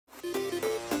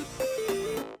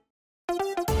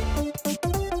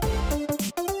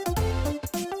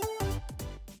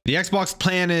The Xbox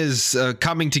plan is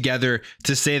coming together,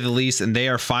 to say the least, and they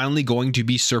are finally going to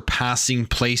be surpassing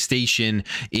PlayStation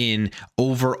in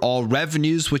overall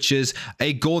revenues, which is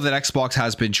a goal that Xbox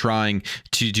has been trying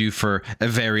to do for a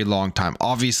very long time.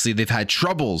 Obviously, they've had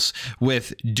troubles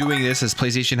with doing this, as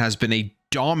PlayStation has been a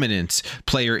dominant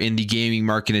player in the gaming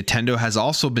market. Nintendo has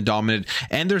also been dominant,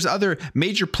 and there's other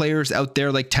major players out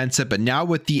there like Tencent, but now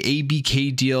with the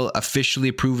ABK deal officially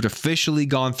approved, officially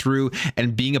gone through,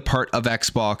 and being a part of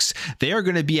Xbox, they are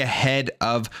going to be ahead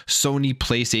of Sony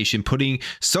PlayStation, putting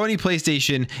Sony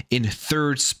PlayStation in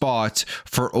third spot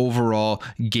for overall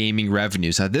gaming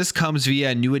revenues. Now, this comes via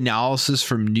a new analysis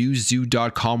from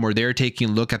newzoo.com, where they're taking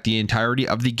a look at the entirety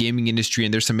of the gaming industry,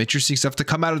 and there's some interesting stuff to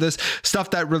come out of this, stuff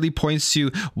that really points to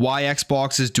why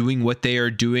Xbox is doing what they are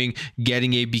doing,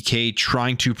 getting ABK,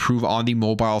 trying to improve on the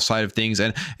mobile side of things,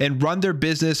 and run their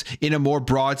business in a more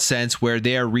broad sense where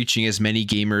they are reaching as many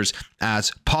gamers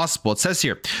as possible. It says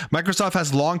here, Microsoft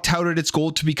has long touted its goal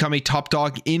to become a top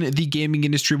dog in the gaming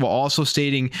industry, while also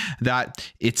stating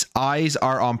that its eyes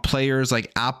are on players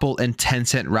like Apple and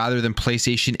Tencent rather than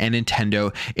PlayStation and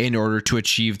Nintendo in order to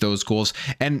achieve those goals.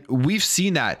 And we've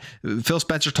seen that. Phil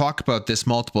Spencer talked about this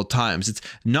multiple times. It's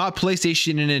not PlayStation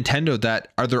and Nintendo that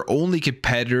are their only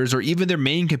competitors, or even their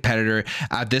main competitor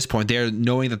at this point. They're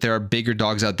knowing that there are bigger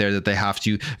dogs out there that they have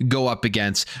to go up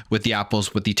against, with the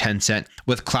Apples, with the Tencent,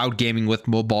 with cloud gaming, with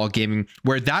mobile gaming,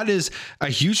 where that is a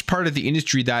huge part of the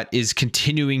industry that is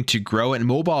continuing to grow. And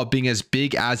mobile, being as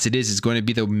big as it is going to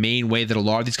be the main way that a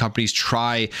lot of these companies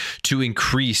try to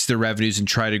increase their revenues and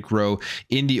try to grow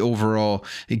in the overall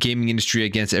gaming industry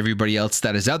against everybody else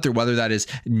that is out there, whether that is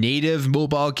native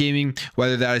mobile gaming,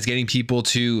 whether that is getting people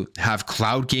to have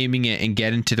cloud gaming and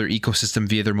get into their ecosystem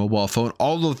via their mobile phone.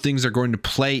 All those things are going to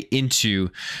play into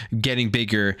getting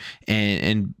bigger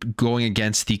and going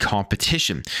against the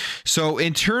competition. So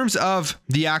in terms of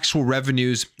the actual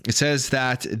revenues, it says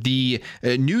that the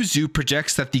Newzoo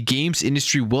projects that the games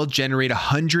industry will generate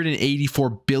 184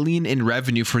 billion in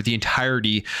revenue for the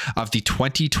entirety of the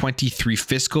 2023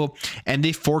 fiscal, and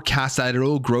they forecast that it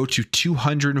will grow to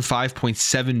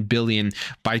 205.7 billion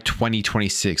by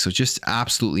 2026. So just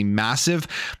absolutely massive.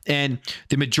 And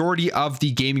the majority of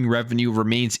the gaming revenue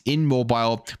remains in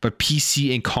mobile, but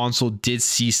PC and console did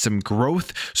see some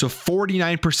growth. So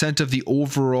 49% of the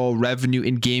overall revenue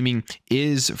in gaming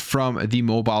is from the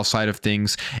mobile side of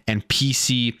things, and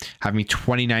PC having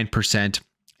 29%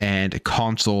 and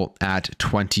console at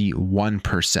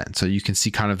 21%. So you can see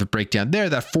kind of the breakdown there.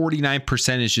 That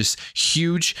 49% is just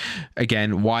huge.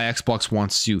 Again, why Xbox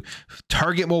wants to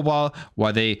target mobile,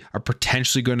 why they are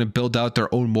potentially going to build out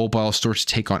their own mobile store to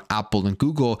take on Apple and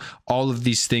Google. All of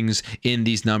these things in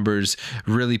these numbers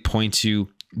really point to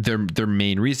their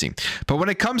main reasoning. But when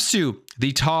it comes to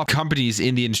the top companies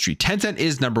in the industry, Tencent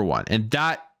is number one, and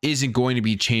that isn't going to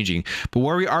be changing. But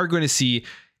where we are going to see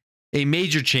a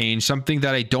major change, something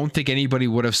that I don't think anybody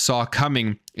would have saw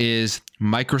coming, is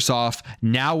Microsoft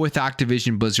now with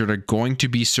Activision Blizzard are going to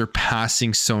be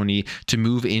surpassing Sony to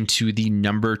move into the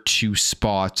number 2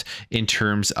 spot in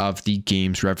terms of the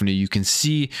games revenue. You can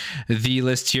see the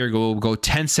list here. Go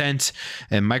Tencent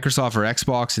and Microsoft or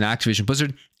Xbox and Activision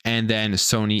Blizzard, and then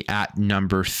Sony at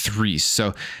number 3.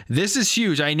 So this is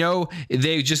huge. I know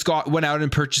they just went out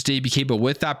and purchased ABK, but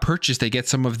with that purchase, they get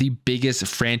some of the biggest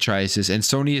franchises. And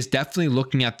Sony is definitely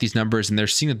looking at these numbers, and they're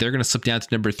seeing that they're going to slip down to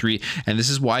number 3. And this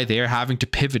is why they are having to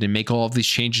pivot and make all of these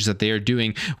changes that they are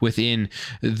doing within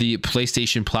the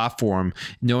PlayStation platform,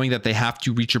 knowing that they have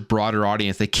to reach a broader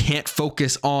audience. They can't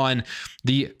focus on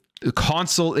the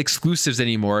console exclusives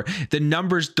anymore. The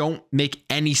numbers don't make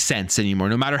any sense anymore.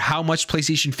 No matter how much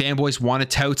PlayStation fanboys want to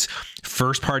tout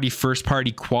first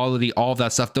party quality, all of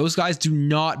that stuff, those guys do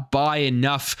not buy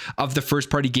enough of the first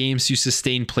party games to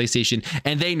sustain PlayStation,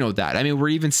 and they know that. I mean, we're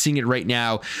even seeing it right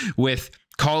now with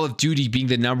Call of Duty being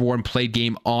the number 1 played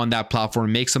game on that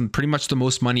platform. Makes them pretty much the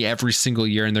most money every single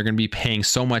year, and they're going to be paying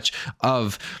so much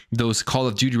of those Call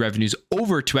of Duty revenues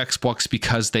over to Xbox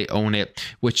because they own it,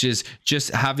 which is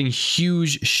just having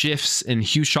huge shifts and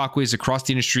huge shockwaves across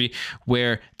the industry,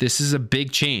 where this is a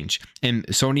big change. And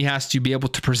Sony has to be able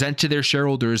to present to their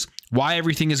shareholders why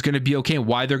everything is going to be okay,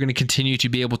 why they're going to continue to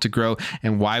be able to grow,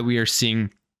 and why we are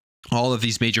seeing all of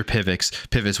these major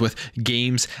pivots with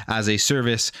games as a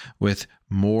service, with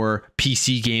more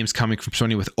PC games coming from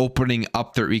Sony with opening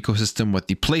up their ecosystem with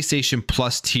the PlayStation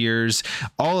Plus tiers.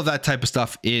 All of that type of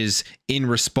stuff is in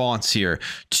response here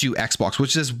to Xbox,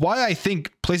 which is why I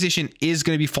think PlayStation is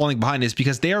going to be falling behind, is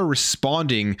because they are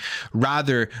responding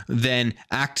rather than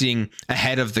acting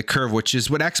ahead of the curve, which is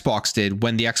what Xbox did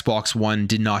when the Xbox One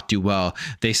did not do well.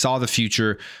 They saw the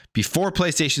future before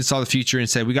PlayStation saw the future and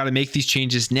said, we got to make these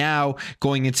changes now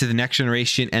going into the next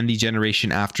generation and the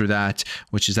generation after that,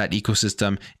 which is that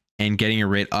ecosystem, and getting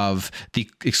rid of the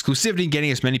exclusivity and getting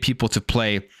as many people to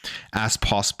play as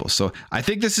possible. So I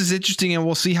think this is interesting, and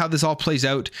we'll see how this all plays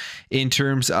out in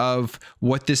terms of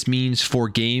what this means for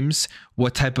games,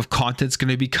 what type of content's going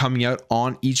to be coming out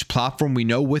on each platform. We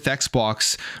know with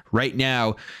Xbox right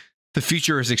now, the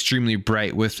future is extremely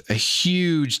bright with a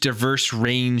huge diverse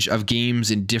range of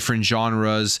games in different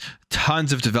genres,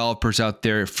 tons of developers out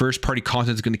there. First party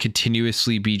content is going to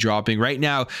continuously be dropping. Right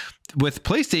now with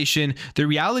PlayStation, the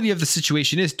reality of the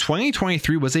situation is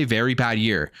 2023 was a very bad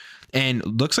year. And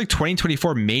looks like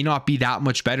 2024 may not be that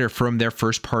much better from their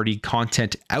first party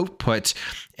content output.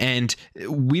 And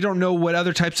we don't know what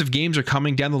other types of games are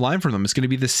coming down the line for them. It's going to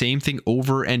be the same thing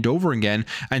over and over again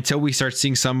until we start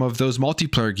seeing some of those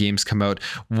multiplayer games come out.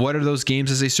 What are those games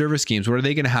as a service games? What are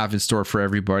they going to have in store for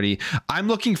everybody? I'm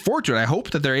looking forward to it. I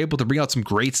hope that they're able to bring out some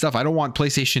great stuff. I don't want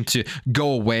PlayStation to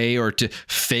go away or to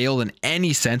fail in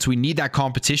any sense. We need that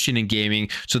competition in gaming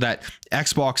so that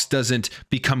Xbox doesn't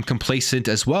become complacent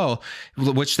as well,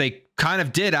 which they kind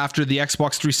of did after the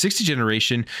Xbox 360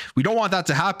 generation. We don't want that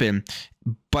to happen,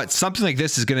 but something like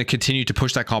this is going to continue to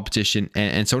push that competition,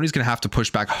 and Sony's going to have to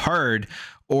push back hard,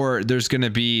 or there's going to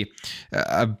be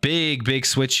a big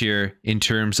switch here in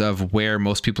terms of where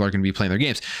most people are going to be playing their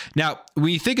games. Now,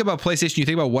 when you think about PlayStation, you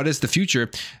think about what is the future,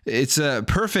 it's a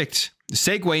perfect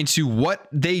segue into what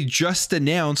they just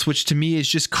announced, which to me is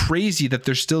just crazy that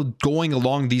they're still going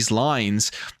along these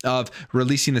lines of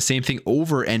releasing the same thing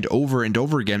over and over and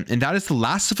over again. And that is The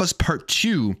Last of Us Part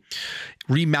 2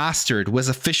 Remastered was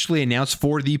officially announced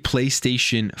for the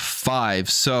PlayStation 5.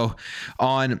 So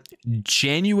on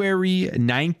January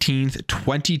 19th,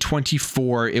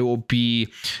 2024, it will be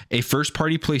a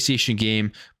first-party PlayStation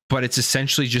game, but it's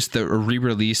essentially just the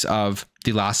re-release of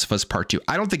The Last of Us Part 2.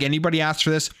 I don't think anybody asked for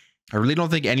this. I really don't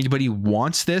think anybody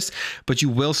wants this, but you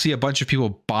will see a bunch of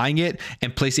people buying it,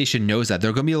 and PlayStation knows that. There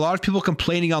are going to be a lot of people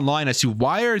complaining online as to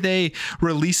why are they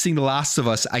releasing The Last of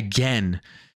Us again?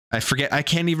 I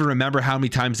can't even remember how many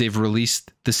times they've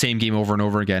released the same game over and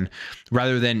over again,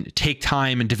 rather than take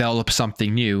time and develop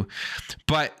something new.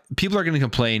 But people are going to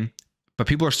complain, but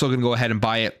people are still going to go ahead and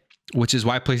buy it, which is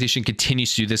why PlayStation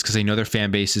continues to do this, because they know their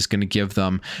fan base is going to give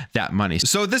them that money.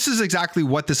 So this is exactly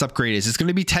what this upgrade is. It's going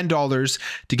to be $10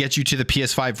 to get you to the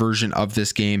PS5 version of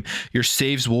this game. Your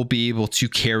saves will be able to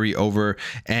carry over,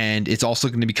 and it's also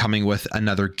going to be coming with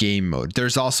another game mode.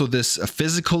 There's also this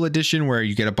physical edition where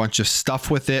you get a bunch of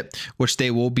stuff with it, which they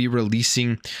will be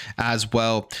releasing as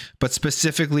well. But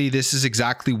specifically, this is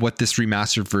exactly what this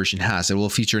remastered version has. It will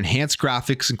feature enhanced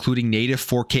graphics, including native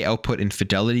 4K output in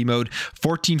fidelity mode,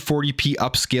 1440p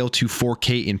upscale to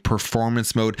 4K in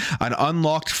performance mode, an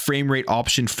unlocked frame rate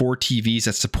option for TVs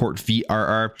that support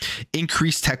VRR,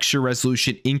 increased texture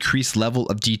resolution, increased level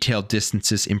of detail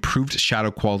distances, improved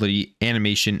shadow quality,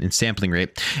 animation, and sampling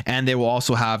rate. And they will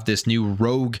also have this new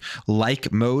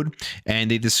rogue-like mode,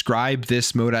 and they describe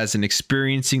this mode as an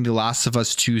experiencing The Last of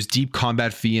Us 2's deep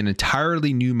combat via an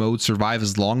entirely new mode. Survive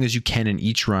as long as you can in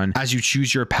each run as you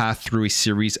choose your path through a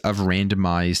series of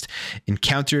randomized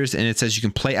encounters. And it says you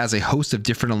can play as a host of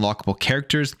different unlockable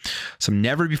characters, some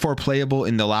never before playable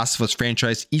in the Last of Us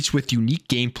franchise, each with unique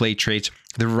gameplay traits.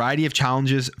 The variety of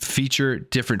challenges feature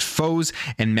different foes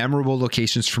and memorable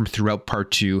locations from throughout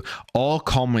Part 2, all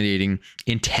culminating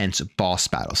in intense boss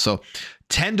battles. So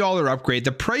 $10 upgrade.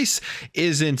 The price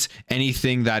isn't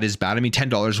anything that is bad. I mean,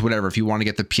 $10, whatever, if you want to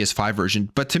get the PS5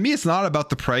 version. But to me, it's not about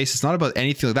the price. It's not about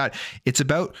anything like that. It's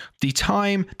about the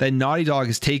time that Naughty Dog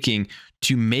is taking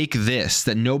to make this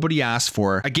that nobody asked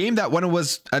for. A game that when it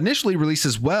was initially released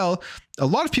as well, a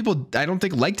lot of people, I don't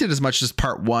think, liked it as much as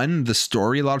Part 1. The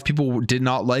story, a lot of people did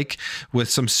not like, with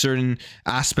some certain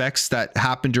aspects that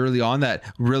happened early on that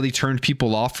really turned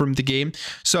people off from the game.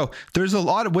 So there's a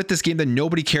lot with this game that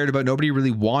nobody cared about, nobody really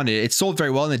wanted. It sold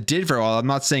very well and it did very well. I'm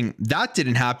not saying that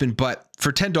didn't happen, but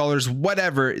for $10,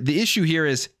 whatever. The issue here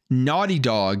is Naughty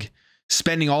Dog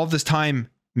spending all of this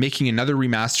time making another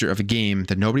remaster of a game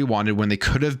that nobody wanted when they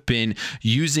could have been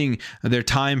using their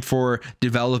time for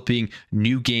developing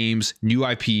new games, new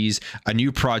IPs, a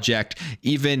new project,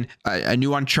 even a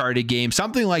new Uncharted game,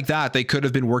 something like that they could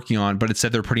have been working on, but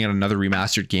instead they're putting out another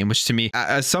remastered game, which to me,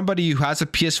 as somebody who has a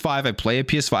PS5, I play a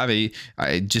PS5,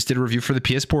 I just did a review for the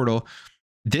PS Portal.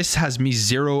 This has me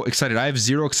zero excited. I have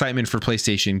zero excitement for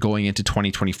PlayStation going into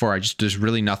 2024. There's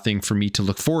really nothing for me to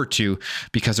look forward to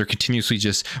because they're continuously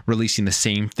just releasing the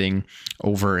same thing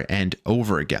over and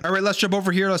over again. All right, let's jump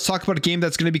over here. Let's talk about a game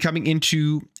that's going to be coming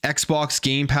into Xbox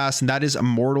Game Pass, and that is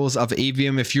Immortals of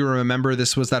Aveum. If you remember,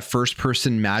 this was that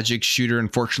first-person magic shooter.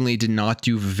 Unfortunately, it did not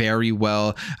do very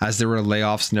well as there were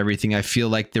layoffs and everything. I feel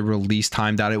like the release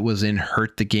time that it was in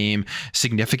hurt the game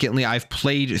significantly. I've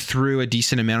played through a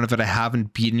decent amount of it. I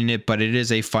haven't beaten it, but it is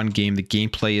a fun game. The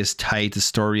gameplay is tight. The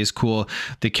story is cool.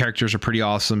 The characters are pretty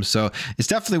awesome. So it's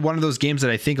definitely one of those games that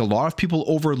I think a lot of people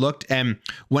overlooked. And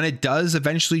when it does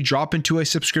eventually drop into a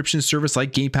subscription service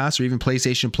like Game Pass or even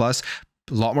PlayStation Plus,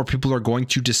 a lot more people are going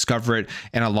to discover it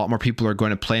and a lot more people are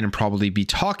going to play it and probably be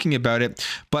talking about it.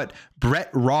 But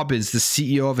Brett Robbins, the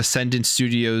CEO of Ascendant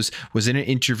Studios, was in an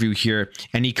interview here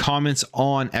and he comments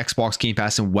on Xbox Game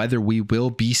Pass and whether we will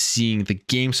be seeing the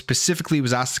game. Specifically, he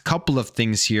was asked a couple of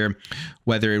things here,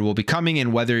 whether it will be coming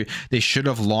and whether they should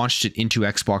have launched it into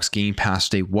Xbox Game Pass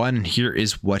day one. And here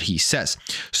is what he says.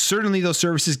 Certainly, those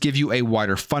services give you a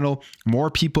wider funnel.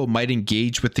 More people might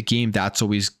engage with the game. That's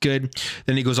always good.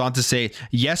 Then he goes on to say,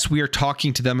 yes, we are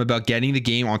talking to them about getting the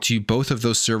game onto both of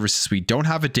those services. We don't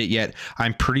have a date yet.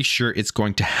 I'm pretty sure it's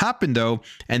going to happen though.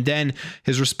 And then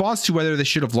his response to whether they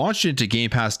should have launched it into Game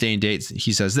Pass day and dates,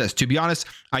 he says this: to be honest,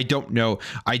 I don't know.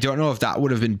 I don't know if that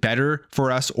would have been better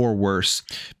for us or worse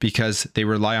because they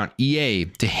rely on EA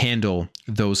to handle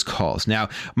those calls. Now,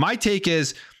 my take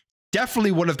is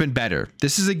definitely would have been better.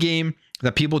 This is a game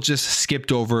that people just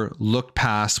skipped over, looked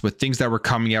past with things that were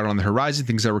coming out on the horizon,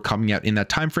 things that were coming out in that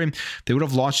time frame. They would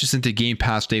have launched this into Game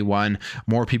Pass day one.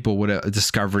 More people would have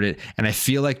discovered it. And I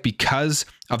feel like because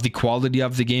of the quality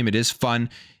of the game, it is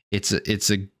fun. It's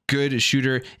a good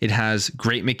shooter. It has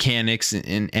great mechanics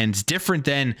and it's different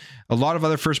than a lot of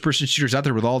other first-person shooters out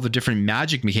there with all the different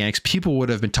magic mechanics. People would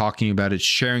have been talking about it,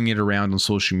 sharing it around on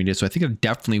social media. So I think it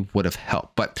definitely would have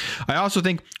helped. But I also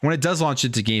think when it does launch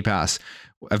into Game Pass,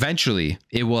 eventually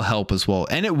it will help as well,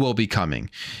 and it will be coming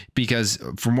because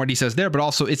from what he says there, but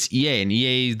also it's EA, and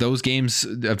EA, those games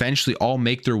eventually all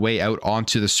make their way out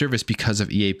onto the service because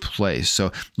of EA Play.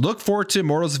 So look forward to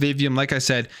Immortals of Aveum. Like I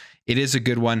said, it is a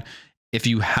good one. If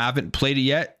you haven't played it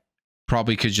yet,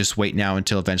 probably could just wait now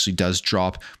until it eventually does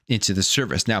drop into the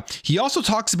service. Now, he also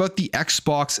talks about the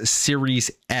Xbox Series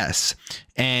S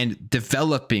and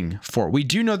developing for it. We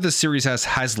do know the Series S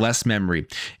has less memory.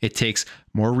 It takes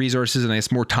more resources and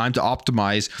it's more time to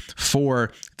optimize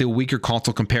for the weaker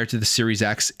console compared to the Series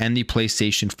X and the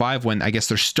PlayStation 5. When I guess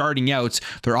they're starting out,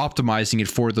 they're optimizing it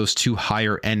for those two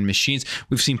higher end machines.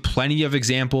 We've seen plenty of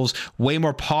examples, way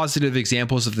more positive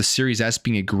examples of the Series S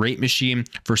being a great machine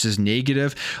versus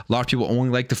negative. A lot of people only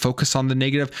like to focus on the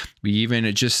negative. We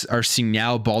even just are seeing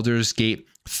now Baldur's Gate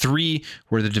 3,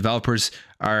 where the developers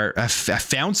have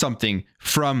found something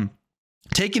from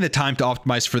taking the time to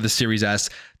optimize for the Series S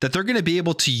that they're going to be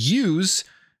able to use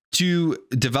to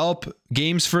develop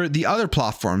games for the other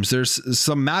platforms. There's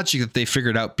some magic that they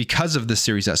figured out because of the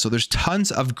Series S. So there's tons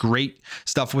of great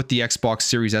stuff with the Xbox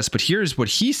Series S, but here's what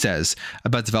he says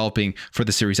about developing for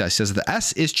the Series S. He says the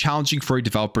S is challenging for a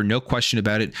developer, no question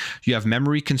about it. You have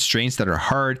memory constraints that are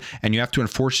hard, and you have to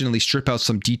unfortunately strip out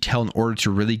some detail in order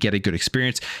to really get a good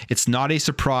experience. It's not a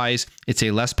surprise. It's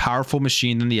a less powerful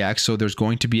machine than the X, so there's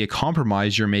going to be a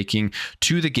compromise you're making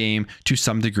to the game to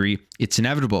some degree. It's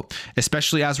inevitable,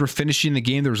 especially as we're finishing the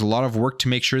game. There was a lot of work to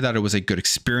make sure that it was a good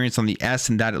experience on the S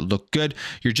and that it looked good.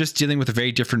 You're just dealing with a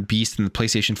very different beast than the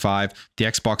PlayStation 5, the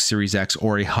Xbox Series X,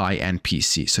 or a high-end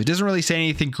PC. So it doesn't really say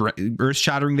anything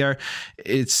earth-shattering there.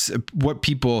 It's what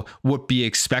people would be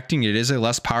expecting. It is a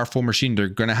less powerful machine. There are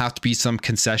going to have to be some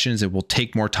concessions. It will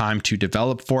take more time to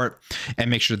develop for it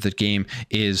and make sure that the game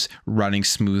is running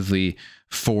smoothly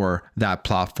for that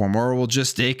platform, or it will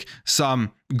just take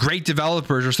some great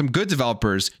developers or some good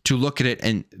developers to look at it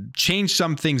and change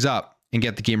some things up and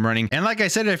get the game running. And like I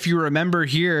said, if you remember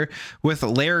here with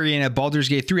Larian at Baldur's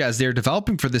Gate 3, as they're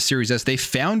developing for the Series S, they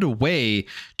found a way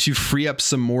to free up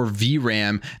some more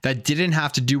VRAM that didn't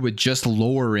have to do with just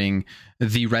lowering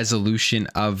the resolution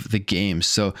of the game.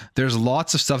 So there's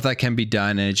lots of stuff that can be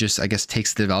done, and it just, I guess,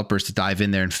 takes the developers to dive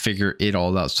in there and figure it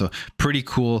all out. So pretty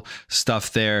cool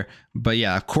stuff there. But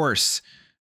yeah, of course,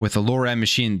 with a lower end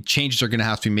machine, changes are going to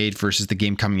have to be made versus the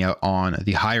game coming out on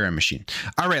the higher end machine.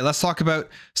 All right, let's talk about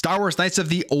Star Wars Knights of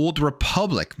the Old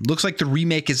Republic. Looks like the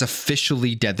remake is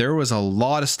officially dead. There was a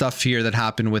lot of stuff here that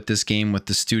happened with this game, with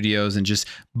the studios and just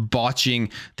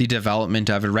botching the development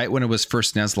of it right when it was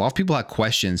first announced. A lot of people had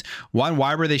questions. One,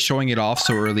 why were they showing it off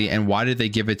so early? And why did they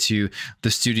give it to the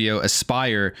studio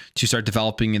Aspire to start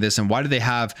developing this? And why did they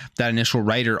have that initial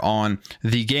writer on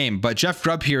the game? But Jeff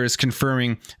Grubb here is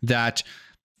confirming that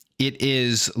it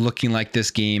is looking like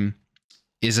this game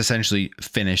is essentially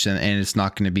finished and it's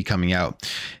not going to be coming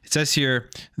out. It says here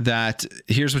that,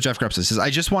 here's what Jeff Grubb says,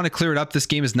 I just want to clear it up. This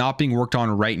game is not being worked on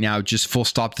right now. Just full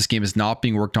stop. This game is not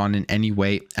being worked on in any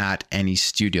way at any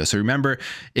studio. So remember,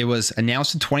 it was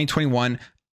announced in 2021,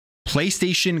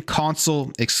 PlayStation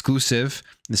console exclusive.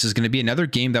 This is going to be another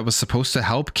game that was supposed to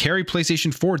help carry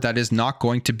PlayStation forward. That is not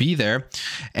going to be there.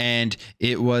 And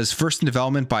it was first in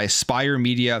development by Aspire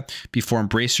Media before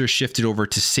Embracer shifted over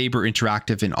to Saber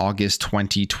Interactive in August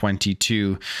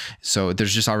 2022. So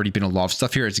there's just already been a lot of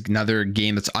stuff here. It's another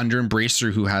game that's under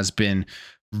Embracer, who has been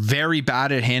very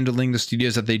bad at handling the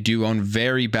studios that they do own,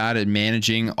 very bad at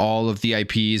managing all of the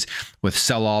IPs with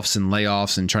sell-offs and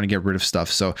layoffs and trying to get rid of stuff.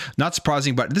 So not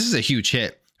surprising, but this is a huge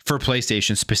hit for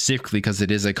PlayStation specifically because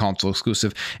it is a console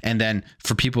exclusive. And then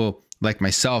for people like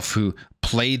myself who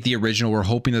played the original, were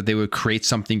hoping that they would create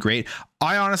something great.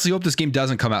 I honestly hope this game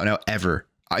doesn't come out now ever,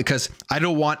 because I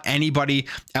don't want anybody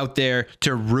out there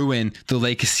to ruin the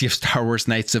legacy of Star Wars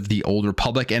Knights of the Old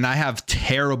Republic. And I have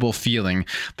terrible feeling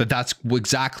that that's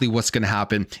exactly what's going to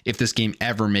happen if this game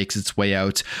ever makes its way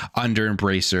out under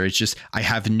Embracer. It's just, I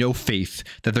have no faith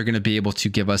that they're going to be able to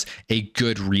give us a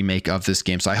good remake of this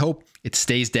game. So I hope it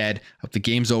stays dead. If the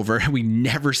game's over, we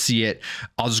never see it,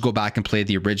 I'll just go back and play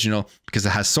the original because it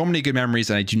has so many good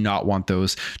memories and I do not want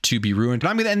those to be ruined. But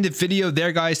I'm going to end the video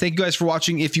there, guys. Thank you guys for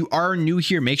watching. If you are new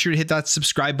here, make sure to hit that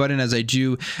subscribe button, as I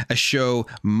do a show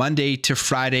Monday to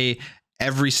Friday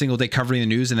every single day covering the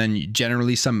news, and then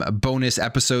generally some bonus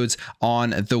episodes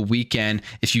on the weekend.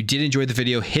 If you did enjoy the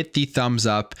video, hit the thumbs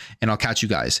up and I'll catch you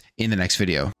guys in the next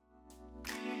video.